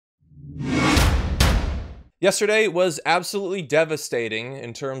Yesterday was absolutely devastating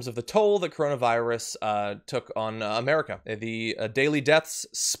in terms of the toll that coronavirus took on America. The daily deaths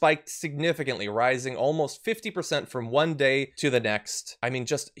spiked significantly, rising almost 50% from one day to the next. I mean,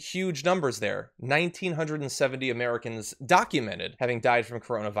 just huge numbers there. 1,970 Americans documented having died from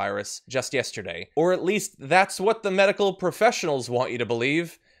coronavirus just yesterday. Or at least that's what the medical professionals want you to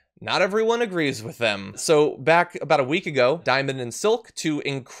believe. Not everyone agrees with them. So back about a week ago, Diamond and Silk, two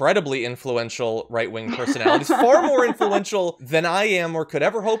incredibly influential right-wing personalities, far more influential than I am or could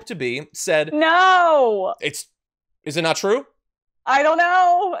ever hope to be, said, No! Is it not true? I don't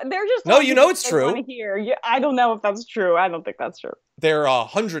know. They're just no, you know it's true. Yeah, I don't know if that's true. I don't think that's true. They're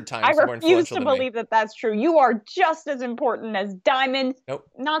 100 times more influential than me. I refuse to believe that that's true. You are just as important as Diamond. Nope.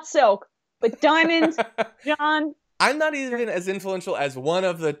 Not Silk, but Diamond, John. I'm not even as influential as one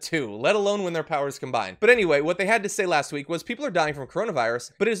of the two, let alone when their powers combine. But anyway, what they had to say last week was people are dying from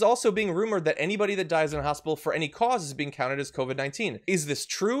coronavirus, but it is also being rumored that anybody that dies in a hospital for any cause is being counted as COVID-19. Is this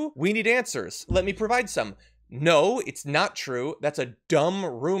true? We need answers. Let me provide some. No, it's not true. That's a dumb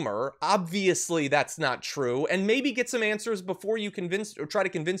rumor. Obviously, that's not true. And maybe get some answers before you try to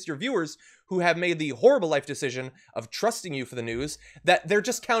convince your viewers who have made the horrible life decision of trusting you for the news that they're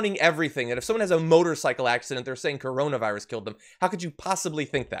just counting everything. That if someone has a motorcycle accident, they're saying coronavirus killed them. How could you possibly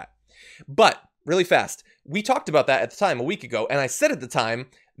think that? But really fast, we talked about that at the time a week ago, and I said at the time,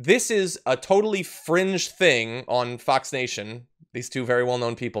 this is a totally fringe thing on Fox Nation. These two very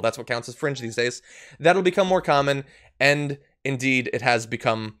well-known people. That's what counts as fringe these days. That'll become more common, and indeed, it has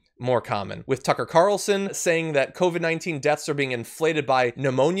become more common. With Tucker Carlson saying that COVID-19 deaths are being inflated by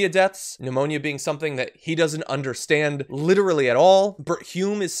pneumonia deaths, pneumonia being something that he doesn't understand literally at all. Bert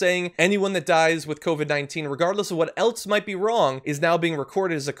Hume is saying anyone that dies with COVID-19, regardless of what else might be wrong, is now being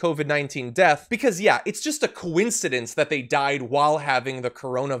recorded as a COVID-19 death. Because yeah, it's just a coincidence that they died while having the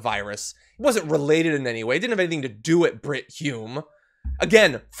coronavirus. It wasn't related in any way. It didn't have anything to do with Brit Hume.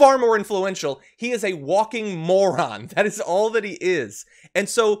 Again, far more influential. He is a walking moron. That is all that he is. And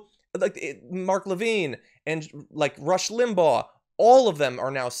so, like, Mark Levine and, like, Rush Limbaugh, all of them are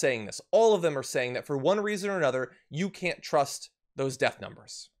now saying this. All of them are saying that for one reason or another, you can't trust those death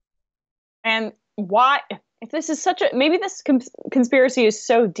numbers. And why, if this is such a, maybe this conspiracy is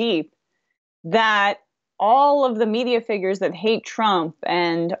so deep that all of the media figures that hate Trump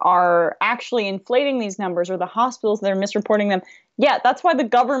and are actually inflating these numbers, or the hospitals that are misreporting them, yeah, that's why the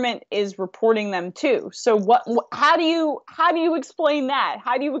government is reporting them too. So how do you explain that?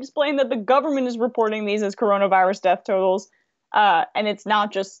 How do you explain that the government is reporting these as coronavirus death totals, and it's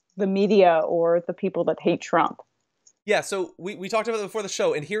not just the media or the people that hate Trump? Yeah, so we talked about it before the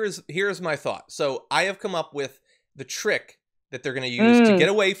show, and here's my thought. So I have come up with the trick that they're going to use to get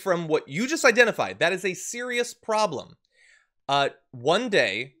away from what you just identified. That is a serious problem. One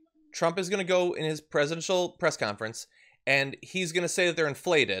day, Trump is going to go in his presidential press conference, and he's going to say that they're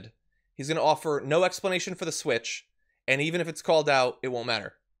inflated. He's going to offer no explanation for the switch, and even if it's called out, it won't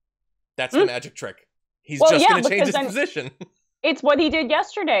matter. That's the magic trick. He's just going to change his position. It's what he did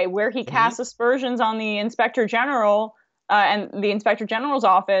yesterday, where he cast aspersions on the Inspector General and the Inspector General's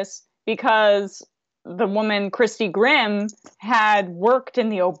office because the woman, Christy Grimm, had worked in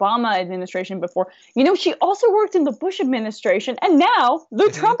the Obama administration before. You know, she also worked in the Bush administration and now the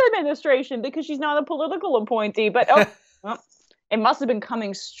Trump administration, because she's not a political appointee. But well, it must have been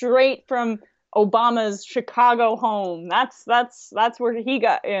coming straight from Obama's Chicago home. That's where he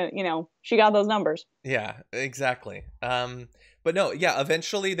got, she got those numbers. Yeah, exactly. But no, yeah,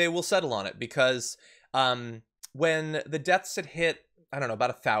 eventually they will settle on it, because when the deaths had hit, I don't know, about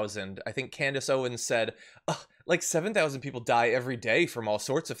 1,000. I think Candace Owens said, like 7,000 people die every day from all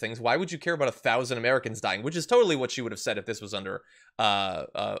sorts of things. Why would you care about 1,000 Americans dying? Which is totally what she would have said if this was under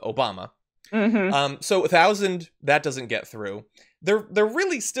Obama. So 1,000, that doesn't get through. They're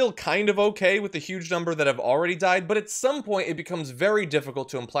really still kind of okay with the huge number that have already died, but at some point it becomes very difficult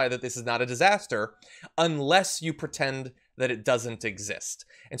to imply that this is not a disaster unless you pretend that it doesn't exist.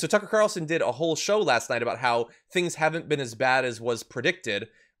 And so Tucker Carlson did a whole show last night about how things haven't been as bad as was predicted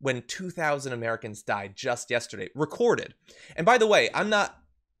when 2,000 Americans died just yesterday, recorded. And by the way,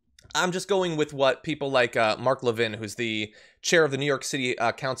 I'm just going with what people like Mark Levin, who's the chair of the New York City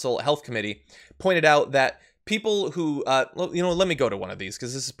Council Health Committee, pointed out, that people who, well, you know, let me go to one of these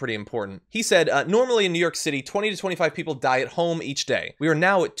because this is pretty important. He said, normally in New York City, 20 to 25 people die at home each day. We are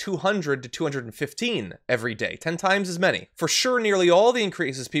now at 200 to 215 every day, 10 times as many. For sure, nearly all the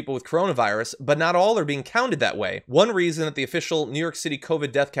increase is people with coronavirus, but not all are being counted that way. One reason that the official New York City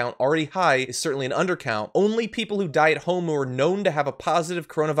COVID death count already high is certainly an undercount. Only people who die at home who are known to have a positive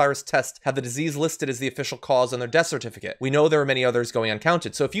coronavirus test have the disease listed as the official cause on their death certificate. We know there are many others going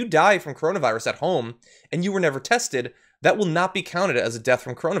uncounted. So if you die from coronavirus at home and you were never tested, that will not be counted as a death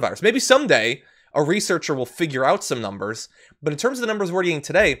from coronavirus. Maybe someday a researcher will figure out some numbers, but in terms of the numbers we're getting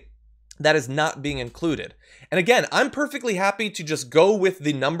today, that is not being included. And again, I'm perfectly happy to just go with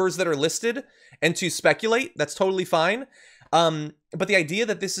the numbers that are listed and to speculate. That's totally fine. But the idea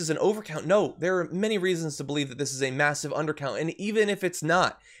that this is an overcount, no, there are many reasons to believe that this is a massive undercount. And even if it's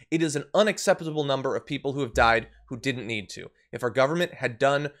not, it is an unacceptable number of people who have died who didn't need to. If our government had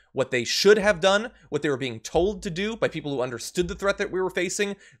done what they should have done, what they were being told to do by people who understood the threat that we were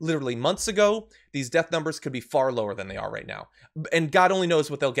facing literally months ago, these death numbers could be far lower than they are right now. And God only knows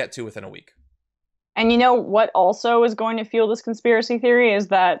what they'll get to within a week. And you know what also is going to fuel this conspiracy theory is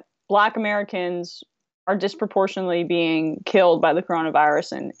that Black Americans are disproportionately being killed by the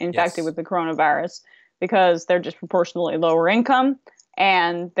coronavirus and infected with the coronavirus because they're disproportionately lower income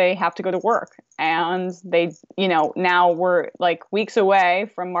and they have to go to work. And they, you know, now we're like weeks away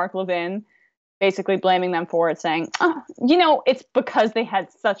from Mark Levin basically blaming them for it, saying, oh, you know, it's because they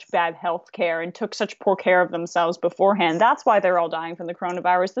had such bad health care and took such poor care of themselves beforehand. That's why they're all dying from the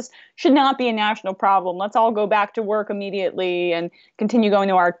coronavirus. This should not be a national problem. Let's all go back to work immediately and continue going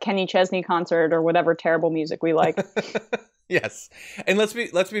to our Kenny Chesney concert or whatever terrible music we like. Yes. And let's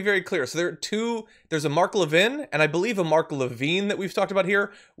be very clear. So there's a Mark Levin and I believe a Mark Levine that we've talked about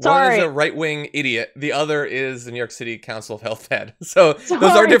here. One is a right-wing idiot. The other is the New York City Council of Health head. So those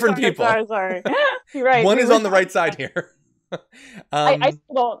are different people. Sorry. You're right. One is on the right side here. I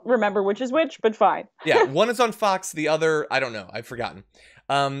still don't remember which is which, but fine. Yeah. One is on Fox. The other, I don't know. I've forgotten.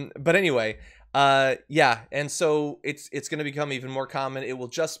 But anyway, yeah. And so it's going to become even more common. It will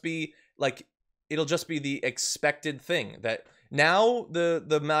just be like, it'll just be the expected thing that now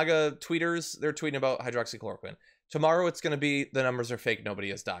the MAGA tweeters, they're tweeting about hydroxychloroquine. Tomorrow it's going to be the numbers are fake. Nobody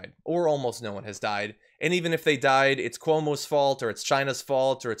has died or almost no one has died. And even if they died, it's Cuomo's fault or it's China's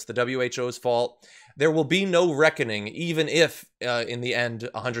fault or it's the WHO's fault. There will be no reckoning, even if in the end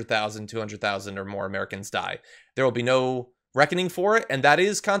 100,000, 200,000 or more Americans die. There will be no reckoning for it. And that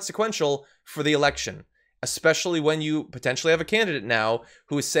is consequential for the election. Especially when you potentially have a candidate now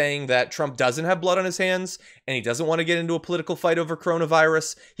who is saying that Trump doesn't have blood on his hands and he doesn't want to get into a political fight over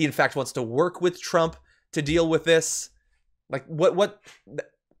coronavirus. He, in fact, wants to work with Trump to deal with this. Like,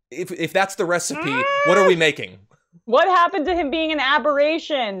 if that's the recipe, what are we making? What happened to him being an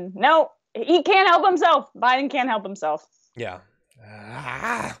aberration? No, he can't help himself. Biden can't help himself. Yeah.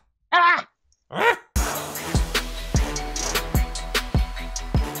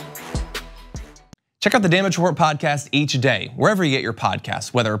 Check out the Damage Report podcast each day, wherever you get your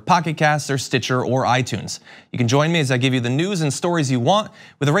podcasts, whether Pocket Casts or Stitcher or iTunes. You can join me as I give you the news and stories you want,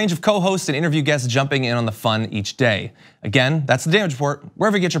 with a range of co-hosts and interview guests jumping in on the fun each day. Again, that's the Damage Report,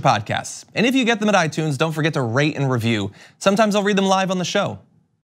 wherever you get your podcasts. And if you get them at iTunes, don't forget to rate and review. Sometimes I'll read them live on the show.